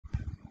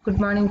Good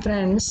morning,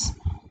 friends.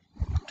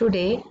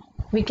 Today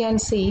we can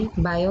see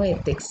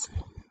bioethics.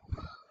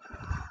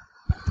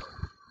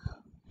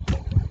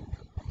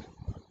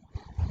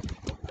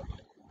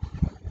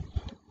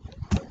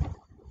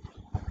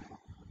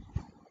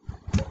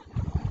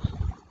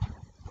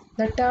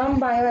 The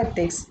term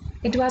bioethics,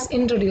 it was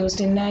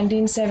introduced in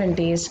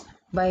 1970s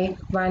by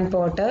Van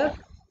Porter.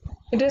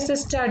 It is the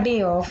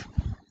study of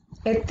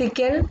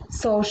ethical,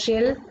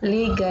 social,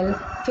 legal,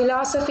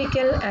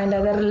 philosophical and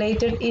other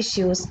related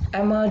issues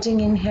emerging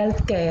in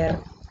healthcare,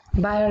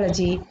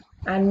 biology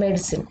and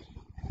medicine.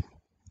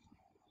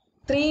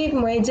 Three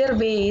major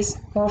ways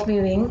of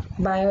viewing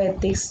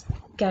bioethics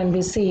can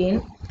be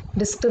seen.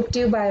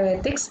 Descriptive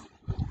bioethics,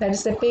 that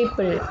is the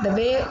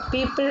way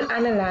people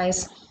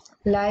analyze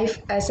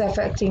life as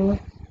affecting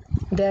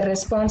their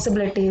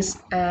responsibilities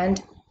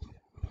and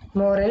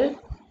moral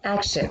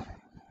action.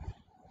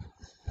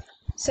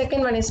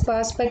 Second one is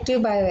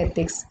perspective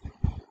bioethics.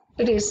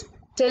 It is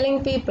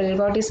telling people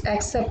what is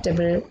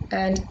acceptable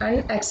and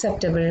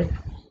unacceptable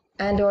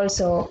and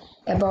also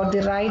about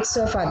the rights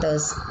of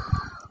others.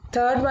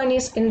 Third one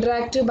is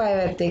interactive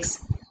bioethics.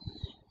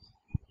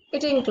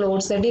 It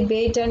includes the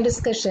debate and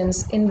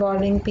discussions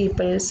involving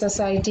people,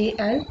 society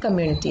and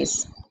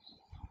communities.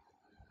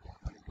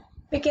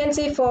 We can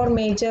see four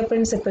major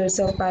principles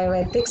of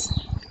bioethics: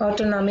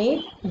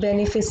 autonomy,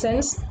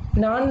 beneficence,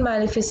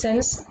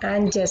 non-maleficence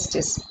and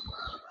justice.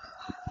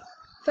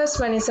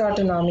 First one is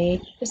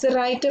autonomy. It's the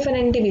right of an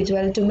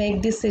individual to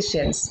make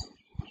decisions.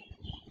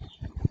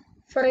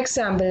 For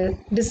example,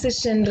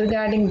 decision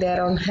regarding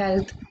their own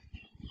health,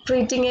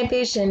 treating a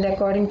patient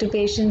according to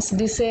patient's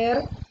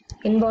desire,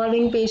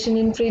 involving patient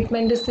in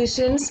treatment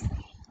decisions,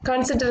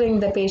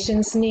 considering the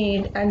patient's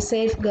need and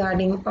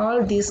safeguarding,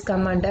 all these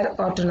come under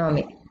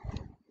autonomy.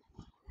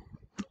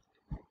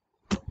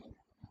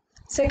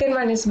 Second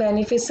one is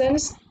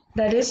beneficence,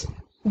 that is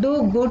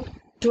do good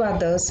to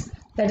others.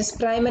 That is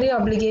primary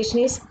obligation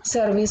is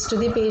service to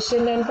the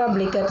patient and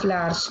public at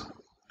large.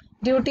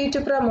 Duty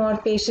to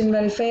promote patient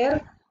welfare,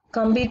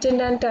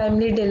 competent and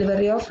timely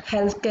delivery of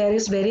health care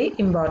is very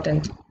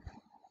important.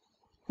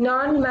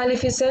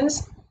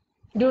 Non-maleficence,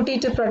 duty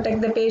to protect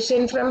the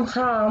patient from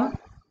harm.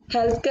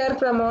 Healthcare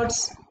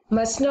promotes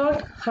must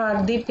not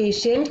harm the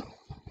patient.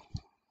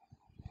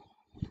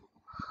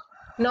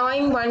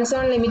 Knowing one's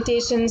own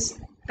limitations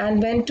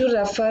and when to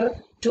refer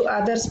to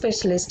other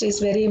specialists is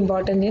very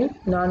important in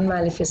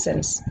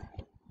non-maleficence.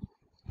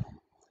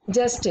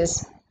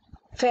 Justice,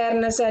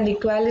 fairness and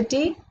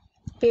equality.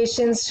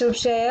 Patients should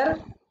share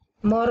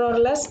more or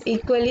less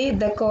equally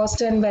the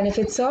cost and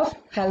benefits of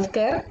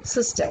healthcare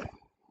system.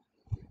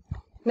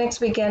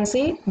 Next we can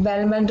see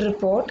Belmont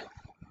report.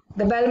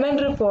 The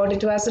Belmont report,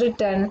 it was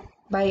written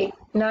by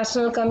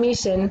National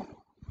Commission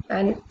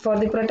and for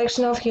the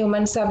protection of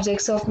human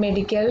subjects of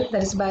medical,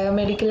 that is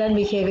biomedical and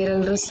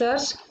behavioral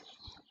research.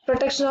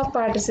 Protection of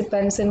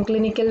participants in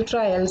clinical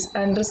trials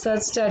and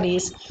research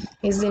studies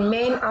is the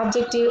main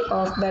objective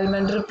of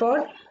Belmont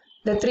report.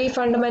 The three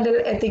fundamental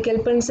ethical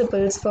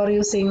principles for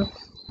using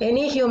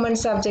any human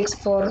subjects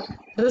for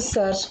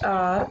research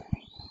are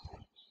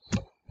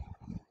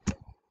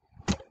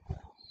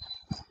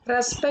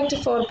respect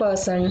for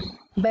person,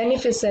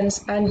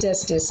 beneficence and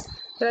justice.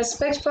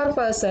 Respect for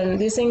person,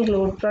 this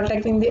includes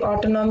protecting the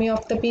autonomy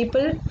of the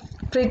people,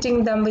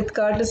 treating them with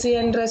courtesy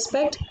and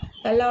respect,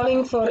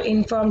 allowing for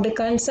informed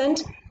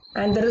consent,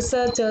 and the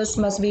researchers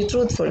must be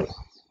truthful.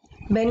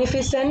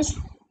 Beneficence,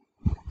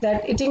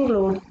 that it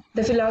includes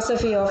the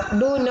philosophy of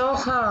do no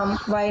harm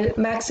while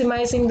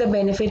maximizing the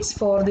benefits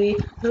for the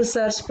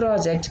research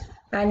project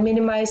and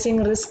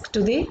minimizing risk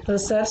to the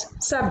research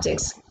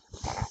subjects.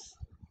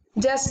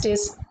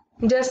 Justice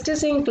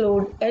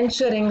includes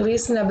ensuring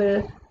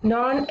reasonable,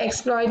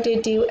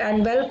 non-exploitative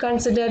and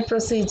well-considered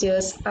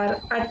procedures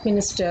are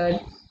administered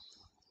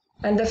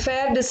and the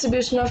fair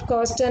distribution of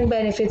cost and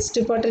benefits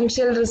to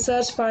potential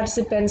research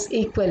participants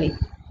equally.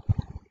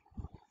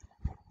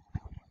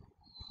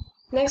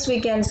 Next we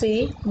can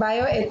see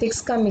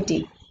Bioethics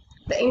Committee.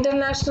 The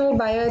International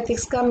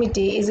Bioethics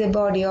Committee is a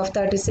body of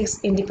 36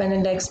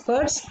 independent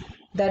experts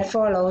that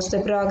follows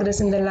the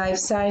progress in the life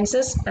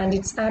sciences and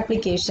its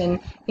application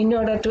in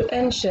order to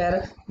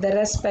ensure the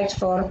respect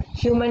for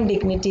human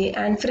dignity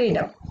and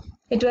freedom.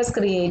 It was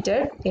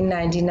created in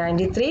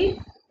 1993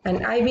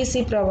 and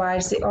IBC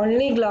provides the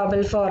only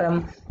global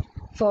forum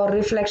for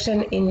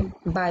reflection in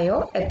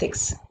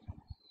bioethics.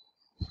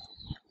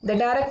 The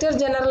Director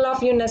General of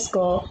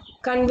UNESCO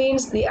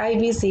convenes the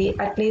IBC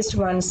at least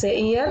once a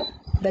year.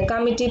 The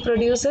committee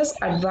produces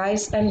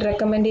advice and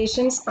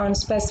recommendations on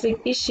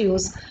specific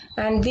issues,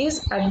 and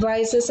these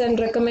advices and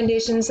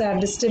recommendations are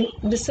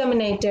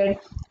disseminated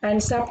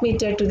and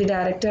submitted to the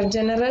Director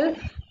General.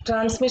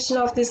 Transmission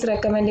of these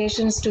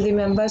recommendations to the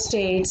Member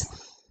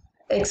States,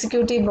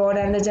 Executive Board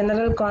and the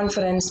General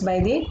Conference by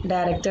the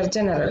Director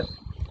General.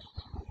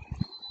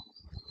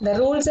 The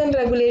rules and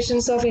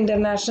regulations of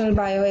International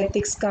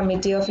Bioethics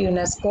Committee of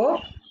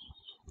UNESCO.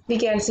 We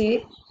can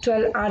see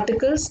 12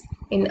 articles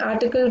In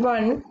Article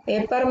 1,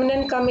 a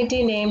permanent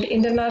committee named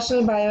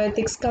International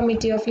Bioethics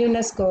Committee of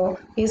UNESCO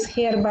is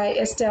hereby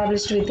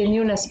established within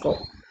UNESCO.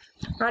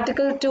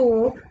 Article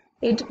 2,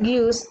 it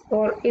is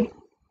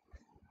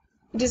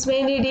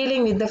mainly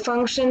dealing with the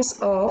functions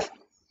of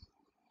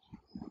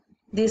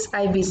this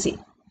IBC.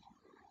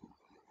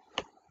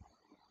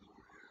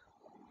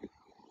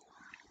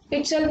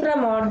 It shall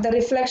promote the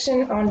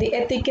reflection on the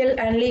ethical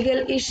and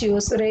legal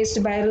issues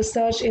raised by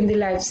research in the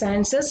life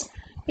sciences.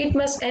 It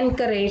must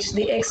encourage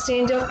the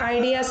exchange of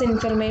ideas and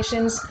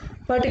information,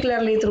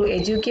 particularly through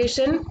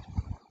education.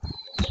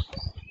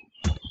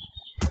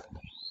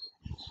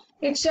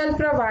 It shall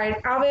provide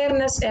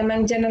awareness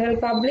among general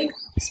public,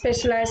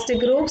 specialized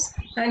groups,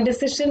 and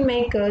decision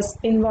makers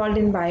involved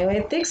in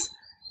bioethics.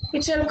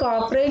 It shall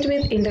cooperate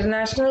with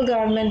international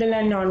governmental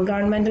and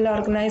non-governmental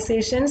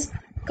organizations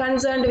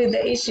concerned with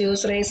the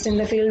issues raised in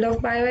the field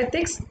of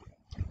bioethics.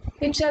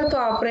 It shall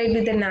cooperate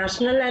with the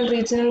national and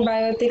regional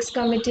bioethics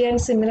committee and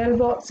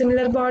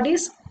similar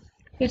bodies.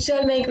 It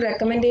shall make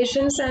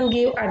recommendations and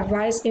give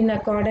advice in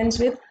accordance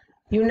with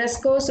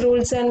UNESCO's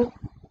rules and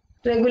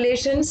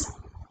regulations.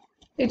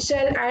 It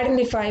shall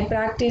identify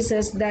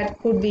practices that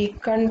could be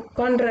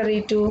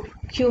contrary to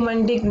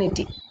human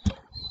dignity.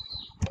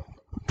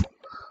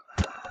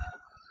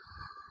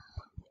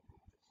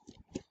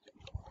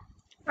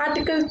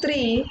 Article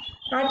 3,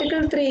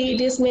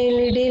 it is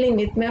mainly dealing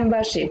with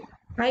membership.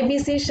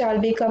 IBC shall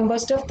be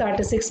composed of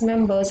 36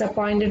 members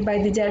appointed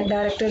by the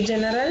Director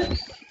General.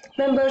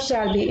 Members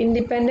shall be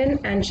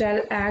independent and shall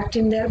act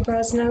in their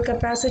personal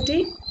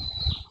capacity.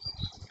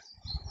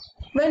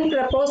 When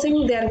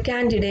proposing their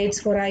candidates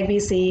for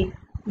IBC,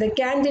 the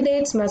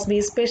candidates must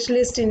be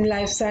specialists in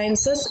life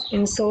sciences,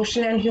 in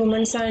social and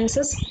human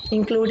sciences,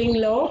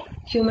 including law,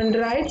 human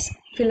rights,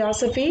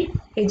 philosophy,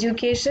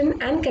 education,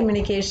 and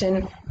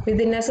communication, with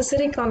the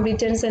necessary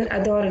competence and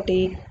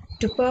authority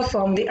to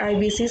perform the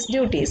IBC's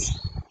duties.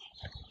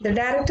 The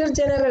Director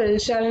General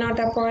shall not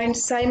appoint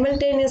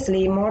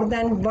simultaneously more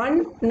than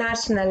one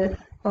national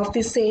of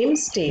the same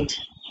state.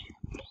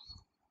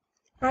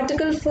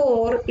 Article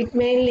 4, it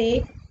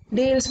mainly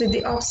deals with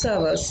the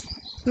observers.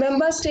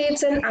 Member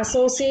states and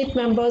associate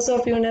members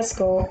of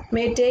UNESCO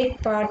may take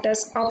part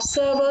as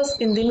observers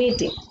in the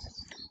meeting.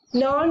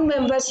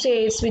 Non-member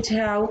states which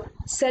have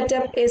set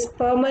up a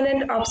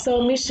permanent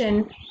observer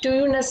mission to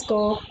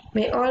UNESCO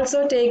may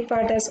also take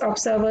part as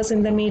observers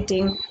in the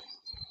meeting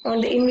on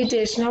the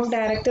invitation of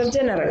Director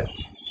General.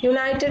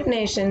 United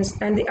Nations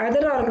and the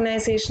other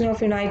organization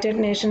of United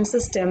Nations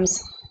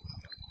systems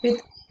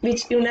with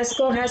which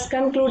UNESCO has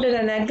concluded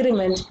an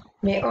agreement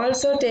may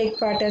also take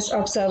part as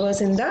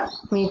observers in the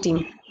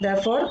meeting.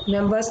 Therefore,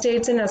 member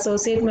states and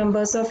associate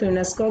members of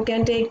UNESCO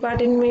can take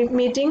part in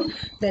meeting.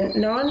 Then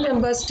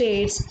non-member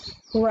states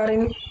who are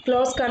in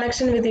close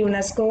connection with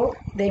UNESCO,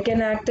 they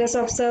can act as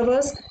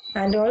observers,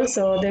 and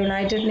also the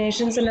United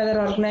Nations and other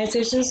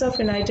organizations of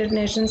United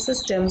Nations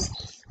systems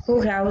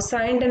who have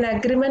signed an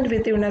agreement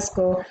with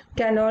UNESCO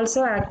can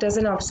also act as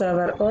an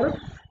observer or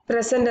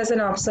present as an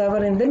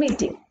observer in the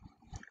meeting.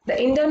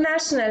 The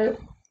international,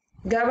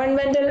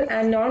 governmental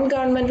and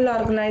non-governmental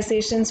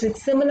organizations with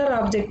similar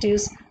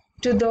objectives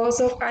to those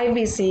of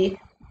IBC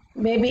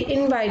may be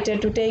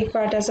invited to take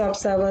part as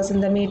observers in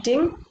the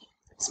meeting.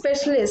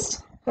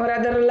 Specialists or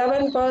other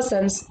relevant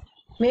persons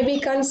may be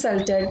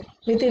consulted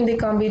within the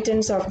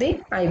competence of the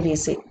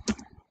IBC.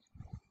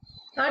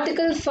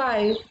 Article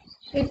 5,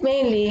 it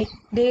mainly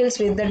deals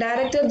with the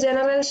Director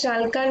General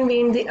shall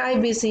convene the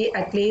IBC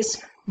at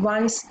least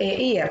once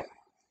a year.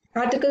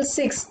 Article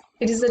 6,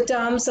 it is the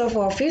terms of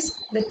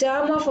office. The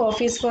term of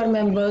office for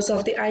members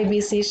of the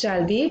IBC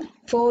shall be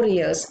 4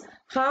 years.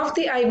 Half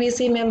the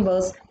IBC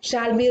members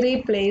shall be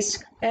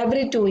replaced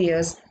every 2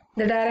 years.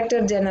 The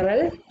Director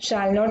General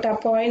shall not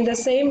appoint the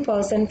same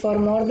person for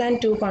more than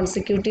 2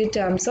 consecutive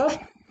terms of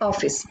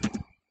office.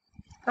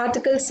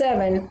 Article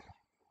 7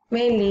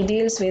 mainly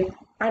deals with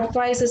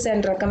advices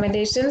and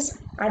recommendations.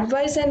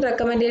 Advice and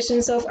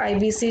recommendations of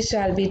IBC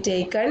shall be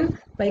taken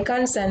by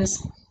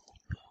consents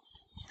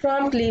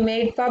promptly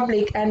made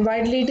public and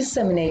widely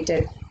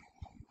disseminated.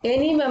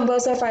 Any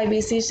members of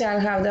IBC shall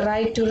have the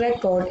right to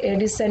record a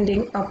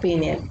dissenting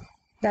opinion.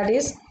 That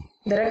is,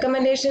 the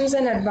recommendations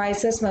and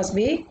advices must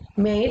be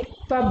made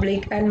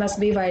public and must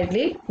be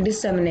widely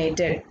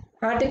disseminated.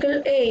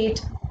 Article 8,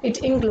 it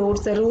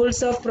includes the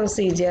rules of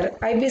procedure.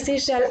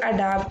 IBC shall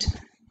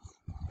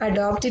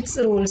adopt its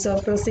rules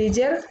of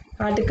procedure.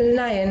 Article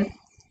 9,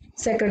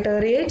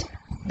 Secretariat.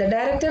 The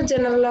Director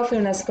General of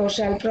UNESCO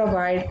shall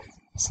provide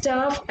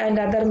staff and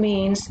other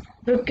means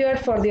required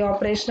for the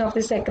operation of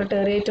the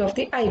Secretariat of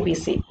the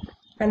IBC.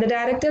 And the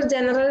Director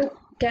General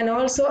can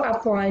also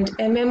appoint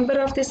a member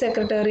of the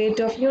Secretariat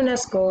of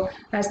UNESCO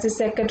as the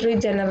Secretary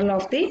General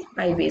of the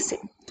IBC.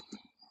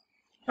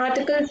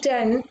 Article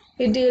 10,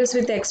 it deals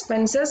with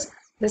expenses.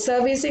 The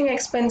servicing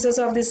expenses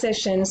of the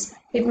sessions,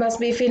 it must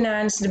be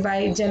financed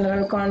by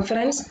General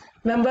Conference,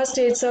 member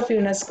states of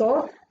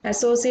UNESCO,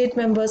 associate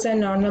members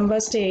and non-member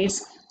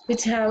states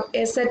which have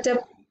a set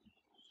up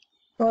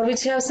or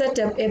which have set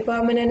up a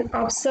permanent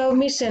observe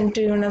mission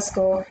to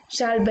UNESCO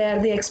shall bear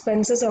the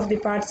expenses of the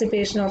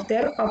participation of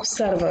their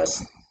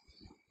observers.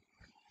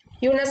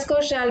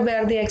 UNESCO shall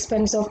bear the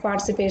expense of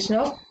participation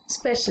of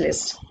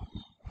specialists.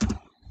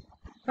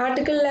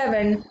 Article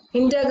 11.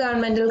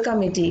 Intergovernmental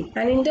Committee.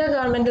 An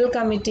intergovernmental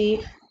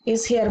committee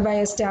is hereby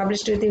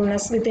established within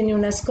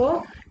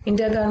UNESCO.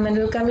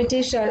 Intergovernmental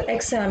committee shall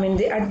examine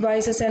the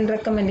advices and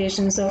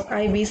recommendations of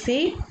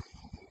IBC.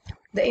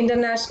 The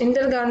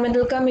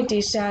Intergovernmental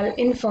Committee shall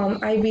inform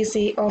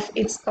IBC of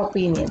its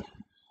opinion.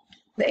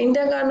 The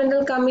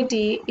Intergovernmental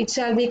Committee, it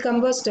shall be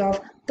composed of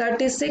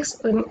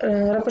 36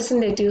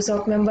 representatives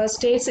of member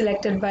states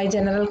elected by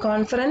General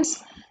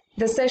Conference.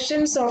 The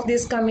sessions of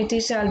this committee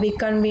shall be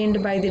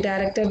convened by the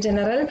Director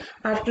General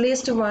at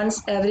least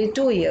once every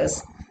 2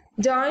 years.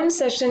 Joint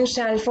sessions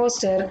shall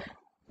foster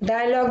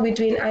dialogue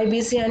between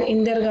IBC and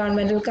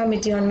Intergovernmental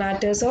Committee on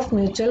matters of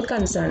mutual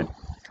concern.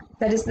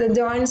 That is, the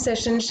joint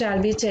session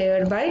shall be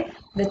chaired by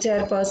the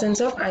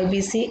chairpersons of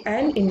IBC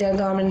and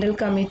Intergovernmental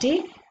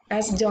Committee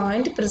as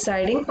joint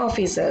presiding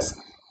officers.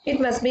 It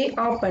must be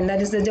open,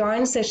 that is, the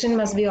joint session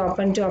must be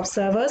open to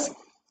observers,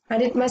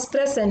 and it must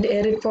present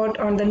a report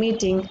on the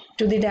meeting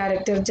to the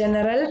Director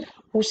General,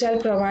 who shall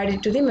provide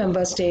it to the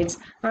member states.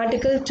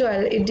 Article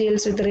 12, it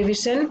deals with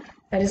revision,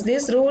 that is,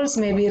 these rules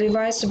may be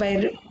revised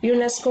by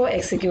UNESCO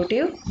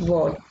Executive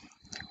Board.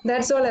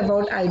 That's all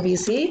about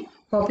IBC.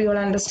 Hope you all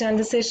understand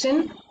the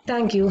session.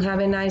 Thank you. Have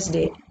a nice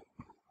day.